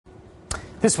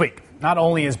This week, not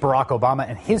only is Barack Obama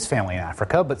and his family in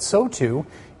Africa, but so too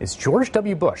is George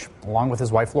W. Bush, along with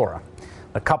his wife Laura.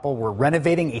 The couple were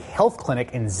renovating a health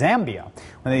clinic in Zambia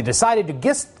when they decided to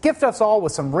gift us all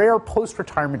with some rare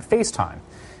post-retirement FaceTime.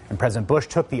 And President Bush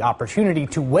took the opportunity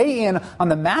to weigh in on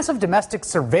the massive domestic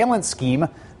surveillance scheme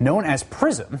known as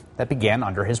PRISM that began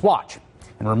under his watch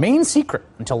and remained secret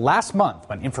until last month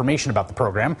when information about the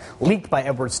program leaked by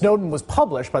Edward Snowden was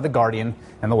published by The Guardian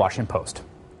and The Washington Post.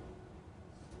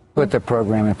 Put the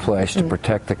program in place to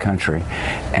protect the country,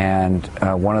 and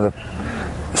one of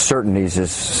the certainties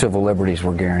is civil liberties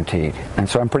were guaranteed, and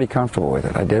so I'm pretty comfortable with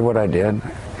it. I did what I did.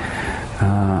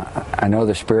 I know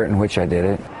the spirit in which I did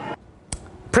it.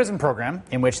 PRISM program,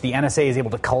 in which the NSA is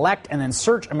able to collect and then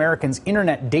search Americans'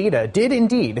 internet data, did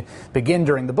indeed begin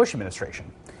during the Bush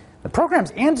administration. The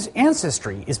program's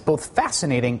ancestry is both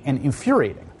fascinating and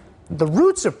infuriating. The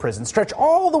roots of PRISM stretch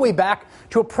all the way back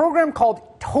to a program called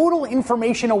Total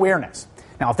Information Awareness.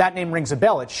 Now, if that name rings a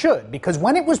bell, it should, because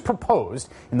when it was proposed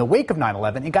in the wake of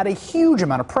 9/11, it got a huge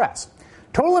amount of press.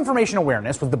 Total Information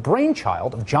Awareness was the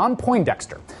brainchild of John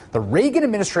Poindexter, the Reagan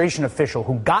administration official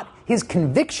who got his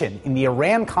conviction in the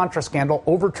Iran-Contra scandal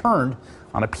overturned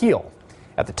on appeal.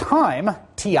 At the time,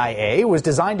 TIA was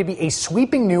designed to be a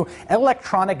sweeping new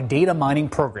electronic data mining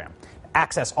program.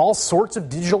 Access all sorts of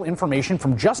digital information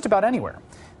from just about anywhere.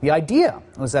 The idea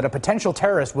was that a potential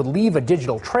terrorist would leave a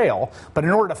digital trail, but in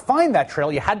order to find that trail,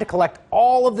 you had to collect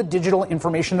all of the digital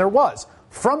information there was,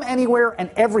 from anywhere and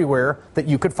everywhere that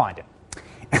you could find it.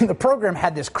 And the program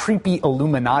had this creepy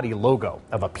Illuminati logo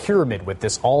of a pyramid with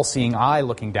this all-seeing eye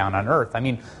looking down on Earth. I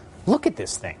mean, look at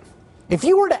this thing. If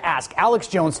you were to ask Alex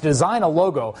Jones to design a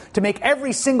logo to make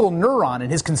every single neuron in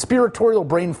his conspiratorial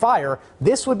brain fire,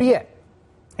 this would be it.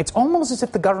 It's almost as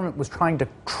if the government was trying to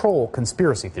troll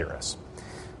conspiracy theorists.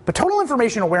 But Total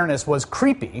Information Awareness was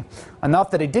creepy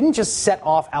enough that it didn't just set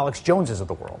off Alex Joneses of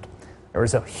the world. There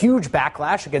was a huge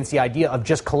backlash against the idea of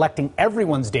just collecting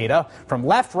everyone's data from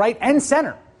left, right, and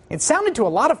center. It sounded to a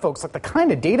lot of folks like the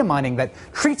kind of data mining that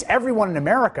treats everyone in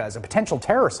America as a potential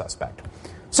terror suspect.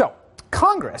 So,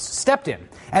 Congress stepped in,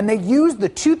 and they used the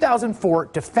 2004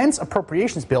 Defense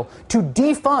Appropriations Bill to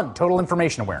defund Total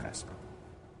Information Awareness.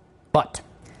 But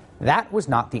that was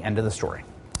not the end of the story.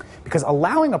 Because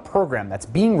allowing a program that's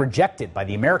being rejected by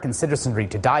the American citizenry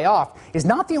to die off is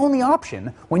not the only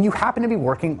option when you happen to be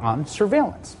working on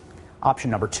surveillance. Option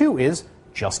number 2 is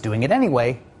just doing it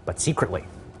anyway, but secretly.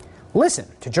 Listen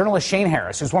to journalist Shane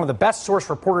Harris, who's one of the best source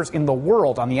reporters in the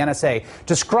world on the NSA,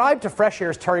 describe to Fresh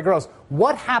Air's Terry Gross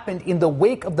what happened in the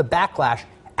wake of the backlash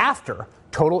after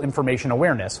Total Information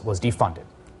Awareness was defunded.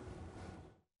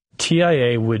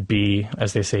 TIA would be,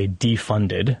 as they say,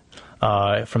 defunded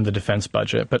from the defense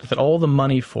budget, but that all the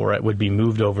money for it would be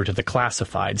moved over to the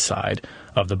classified side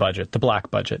of the budget, the black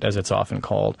budget, as it's often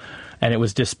called. And it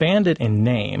was disbanded in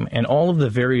name, and all of the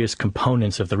various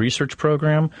components of the research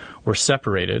program were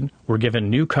separated, were given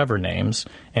new cover names,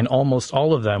 and almost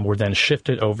all of them were then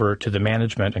shifted over to the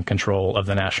management and control of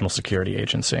the National Security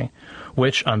Agency,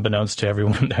 which, unbeknownst to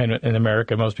everyone in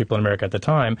America, most people in America at the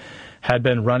time, had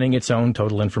been running its own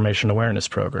Total Information Awareness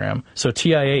program. So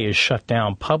TIA is shut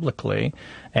down publicly,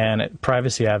 and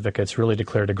privacy advocates really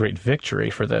declared a great victory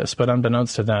for this. But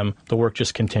unbeknownst to them, the work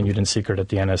just continued in secret at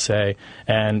the NSA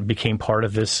and became part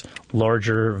of this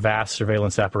larger, vast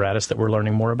surveillance apparatus that we're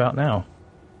learning more about now.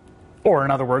 Or,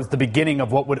 in other words, the beginning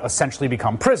of what would essentially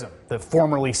become PRISM, the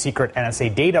formerly secret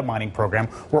NSA data mining program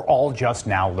we're all just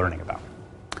now learning about.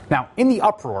 Now, in the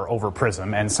uproar over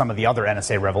PRISM and some of the other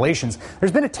NSA revelations,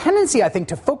 there's been a tendency, I think,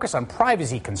 to focus on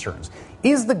privacy concerns.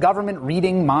 Is the government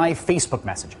reading my Facebook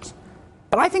messages?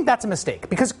 But I think that's a mistake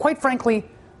because, quite frankly,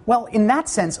 well, in that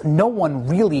sense, no one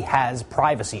really has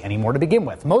privacy anymore to begin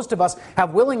with. Most of us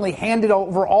have willingly handed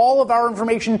over all of our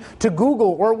information to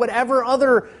Google or whatever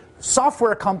other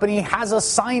software company has us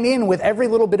sign in with every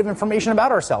little bit of information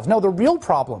about ourselves. No, the real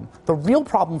problem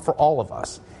for all of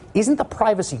us isn't the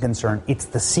privacy concern, it's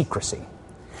the secrecy.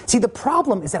 See, the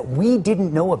problem is that we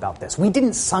didn't know about this. We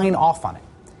didn't sign off on it.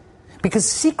 Because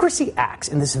secrecy acts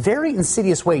in this very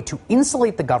insidious way to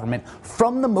insulate the government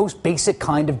from the most basic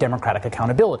kind of democratic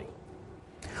accountability.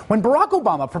 When Barack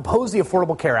Obama proposed the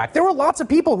Affordable Care Act, there were lots of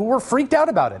people who were freaked out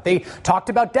about it. They talked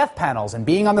about death panels and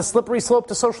being on the slippery slope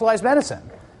to socialized medicine.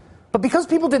 But because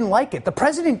people didn't like it, the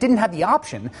president didn't have the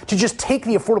option to just take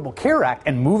the Affordable Care Act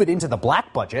and move it into the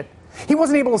black budget. He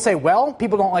wasn't able to say, well,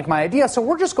 people don't like my idea, so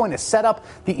we're just going to set up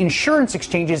the insurance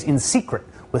exchanges in secret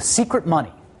with secret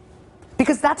money.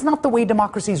 Because that's not the way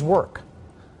democracies work.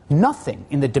 Nothing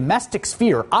in the domestic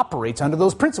sphere operates under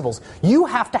those principles. You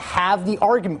have to have the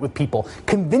argument with people,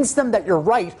 convince them that you're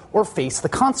right, or face the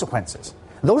consequences.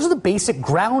 Those are the basic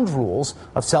ground rules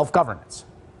of self-governance.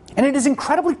 And it is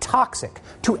incredibly toxic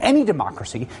to any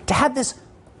democracy to have this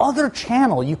other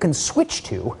channel you can switch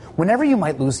to whenever you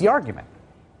might lose the argument.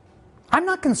 I'm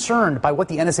not concerned by what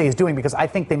the NSA is doing because I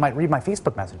think they might read my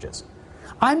Facebook messages.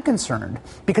 I'm concerned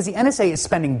because the NSA is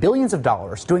spending billions of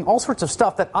dollars doing all sorts of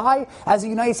stuff that I, as a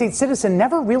United States citizen,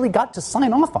 never really got to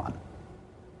sign off on.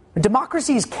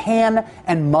 Democracies can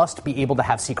and must be able to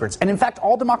have secrets, and in fact,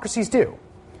 all democracies do.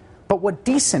 But what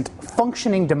decent,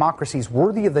 functioning democracies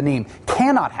worthy of the name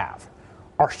cannot have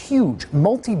are huge,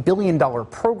 multi-billion-dollar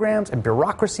programs and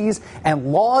bureaucracies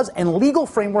and laws and legal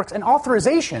frameworks and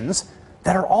authorizations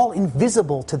that are all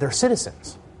invisible to their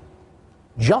citizens.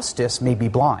 Justice may be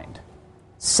blind.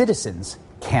 Citizens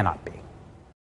cannot be.